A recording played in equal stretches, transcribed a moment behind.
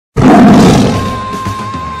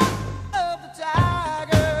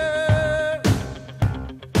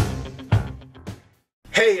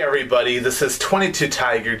everybody, this is 22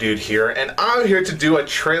 Tiger Dude here, and I'm here to do a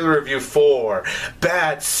trailer review for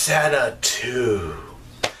Bad Santa 2.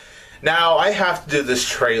 Now, I have to do this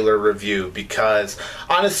trailer review because,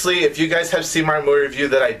 honestly, if you guys have seen my movie review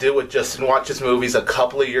that I did with Justin Watches Movies a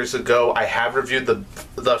couple of years ago, I have reviewed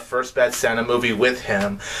the first Bad Santa movie with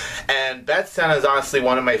him. And Bad Santa is honestly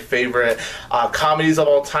one of my favorite comedies of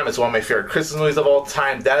all time. It's one of my favorite Christmas movies of all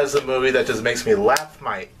time. That is a movie that just makes me laugh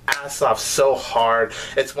my ass off so hard.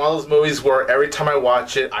 It's one of those movies where every time I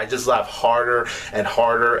watch it, I just laugh harder and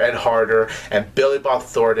harder and harder. And Billy Bob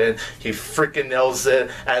Thornton, he freaking nails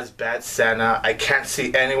it as Bad Santa. I can't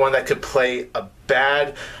see anyone that could play a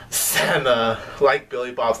bad Santa like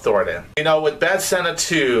Billy Bob Thornton. You know, with Bad Santa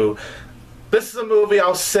 2, this is a movie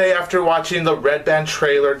I'll say after watching the Red Band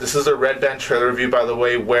trailer. This is a Red Band trailer review, by the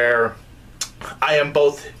way, where I am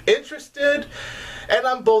both interested and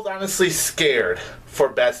I'm both honestly scared for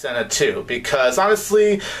Bad Santa 2, because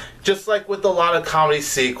honestly, just like with a lot of comedy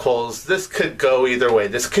sequels, this could go either way.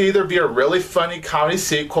 This could either be a really funny comedy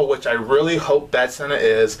sequel, which I really hope Bad Santa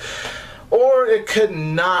is, or it could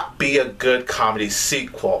not be a good comedy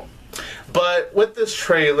sequel. But with this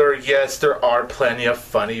trailer, yes, there are plenty of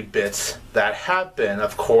funny bits that happen.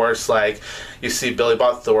 Of course, like you see Billy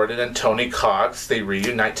Bob Thornton and Tony Cox, they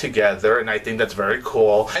reunite together, and I think that's very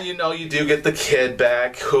cool. And you know, you do get the kid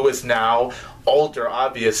back, who is now older,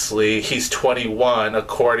 obviously. He's 21,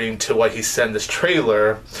 according to what he said in this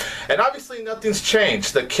trailer. And obviously nothing's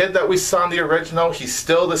changed. The kid that we saw in the original, he's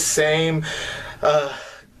still the same,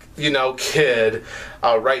 you know, kid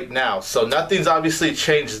right now. So nothing's obviously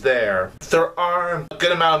changed there. There are a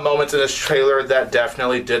good amount of moments in this trailer that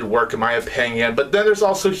definitely did work in my opinion, but then there's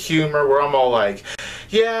also humor where I'm all like,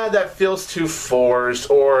 yeah, that feels too forced,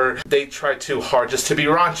 or they try too hard just to be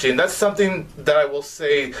raunchy. And that's something that I will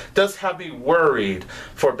say does have me worried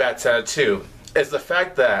for Bad Santa 2, is the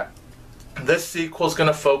fact that this sequel is going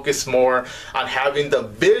to focus more on having the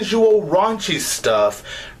visual raunchy stuff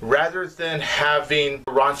rather than having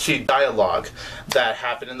raunchy dialogue that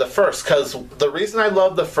happened in the first. Because the reason I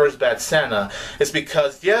love the first Bad Santa is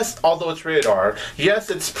because, yes, although it's rated R, yes,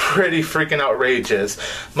 it's pretty freaking outrageous.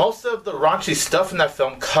 Most of the raunchy stuff in that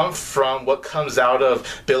film comes from what comes out of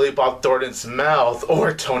Billy Bob Thornton's mouth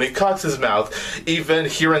or Tony Cox's mouth. Even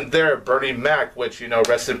here and there, Bernie Mac, which, you know,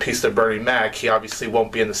 rest in peace to Bernie Mac, he obviously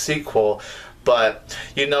won't be in the sequel. But,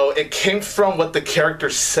 you know, it came from what the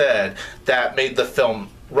character said that made the film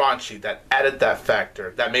raunchy, that added that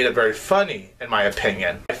factor, that made it very funny, in my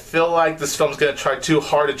opinion. I feel like this film's going to try too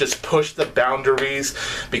hard to just push the boundaries,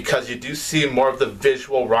 because you do see more of the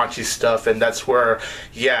visual raunchy stuff, and that's where,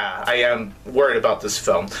 yeah, I am worried about this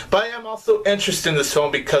film. But I am also interested in this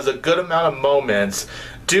film because a good amount of moments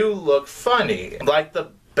do look funny, like the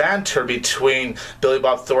banter between Billy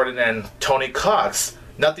Bob Thornton and Tony Cox.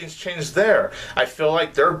 Nothing's changed there. I feel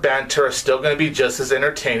like their banter is still going to be just as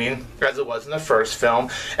entertaining as it was in the first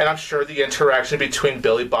film, and I'm sure the interaction between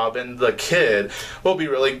Billy Bob and the kid will be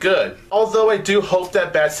really good. Although I do hope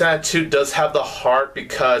that Bad Santa 2 does have the heart,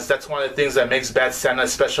 because that's one of the things that makes Bad Santa a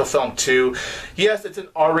special film too. Yes, it's an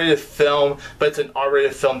R-rated film, but it's an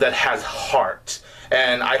R-rated film that has heart.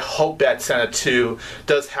 And I hope Bad Santa 2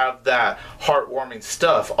 does have that heartwarming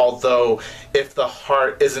stuff. Although, if the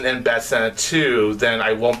heart isn't in Bad Santa 2, then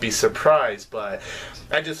I won't be surprised. But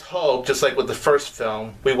I just hope, just like with the first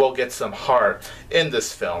film, we will get some heart in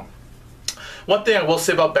this film. One thing I will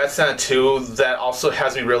say about Bad Santa 2 that also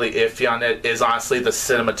has me really iffy on it is honestly the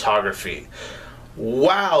cinematography.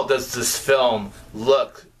 Wow, does this film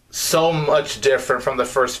look so much different from the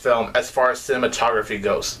first film as far as cinematography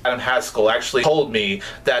goes. Adam Haskell actually told me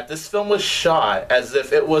that this film was shot as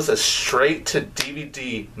if it was a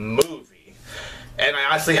straight-to-DVD movie. And I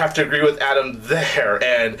honestly have to agree with Adam there.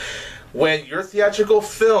 And when your theatrical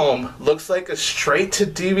film looks like a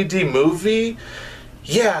straight-to-DVD movie,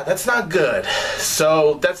 yeah, that's not good.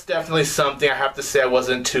 So that's definitely something I have to say I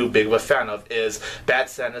wasn't too big of a fan of, is Bad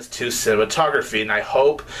Santa's 2 cinematography. And I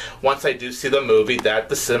hope once I do see the movie that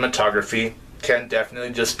the cinematography can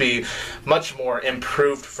definitely just be much more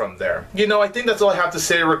improved from there. You know, I think that's all I have to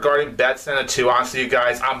say regarding Bad Santa 2. Honestly, you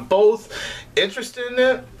guys, I'm both interested in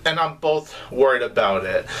it and I'm both worried about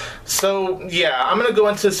it. So yeah, I'm gonna go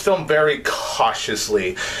into this film very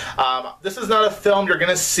cautiously. This is not a film you're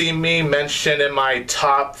gonna see me mention in my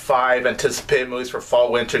top 5 anticipated movies for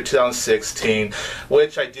fall winter 2016,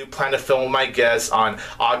 which I do plan to film with my guests on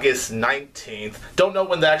August 19th. Don't know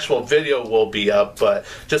when the actual video will be up, but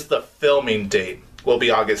just the filming date will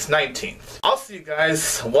be August 19th. I'll see you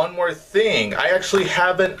guys. One more thing, I actually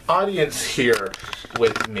have an audience here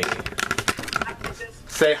with me.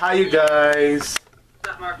 Say hi, you guys. What's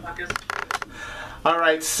up, motherfuckers?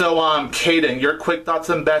 Alright, so, Kaden, your quick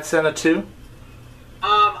thoughts on Bad Santa 2?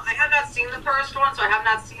 I have not seen the first one, so I have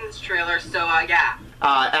not seen this trailer, so, yeah.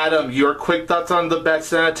 Adam, your quick thoughts on the Bad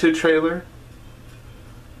Santa 2 trailer?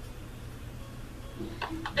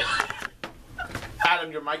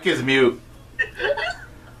 Adam, your mic is mute. That's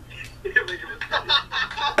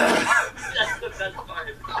the best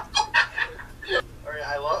part. Alright,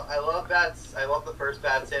 I love the first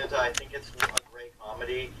Bad Santa. I think it's a great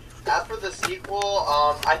comedy. As for the sequel,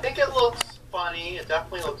 I think it looks funny. It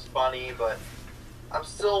definitely looks funny, but I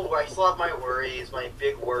still have my worries, my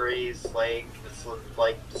big worries, like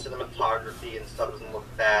cinematography and stuff doesn't look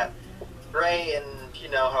that great, and you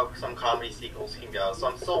know how some comedy sequels can go. So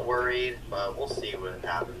I'm still worried, but we'll see what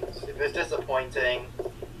happens. If it's disappointing,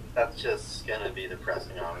 that's just gonna be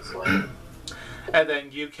depressing, honestly. And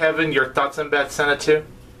then you, Kevin, your thoughts on Bad Santa 2?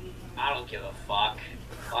 I don't give a fuck.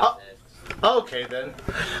 Fuck this. Okay then.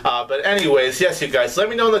 But anyways, yes, you guys, let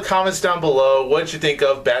me know in the comments down below what you think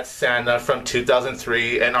of Bad Santa from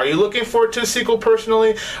 2003, and are you looking forward to a sequel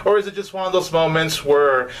personally, or is it just one of those moments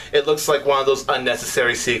where it looks like one of those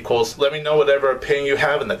unnecessary sequels? Let me know whatever opinion you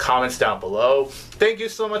have in the comments down below. Thank you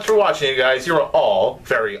so much for watching, you guys. You're all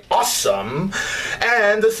very awesome.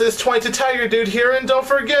 And this is 22 Tiger Dude here, and don't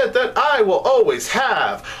forget that I will always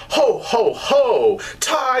have ho ho ho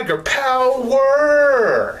Tiger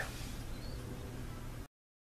Power!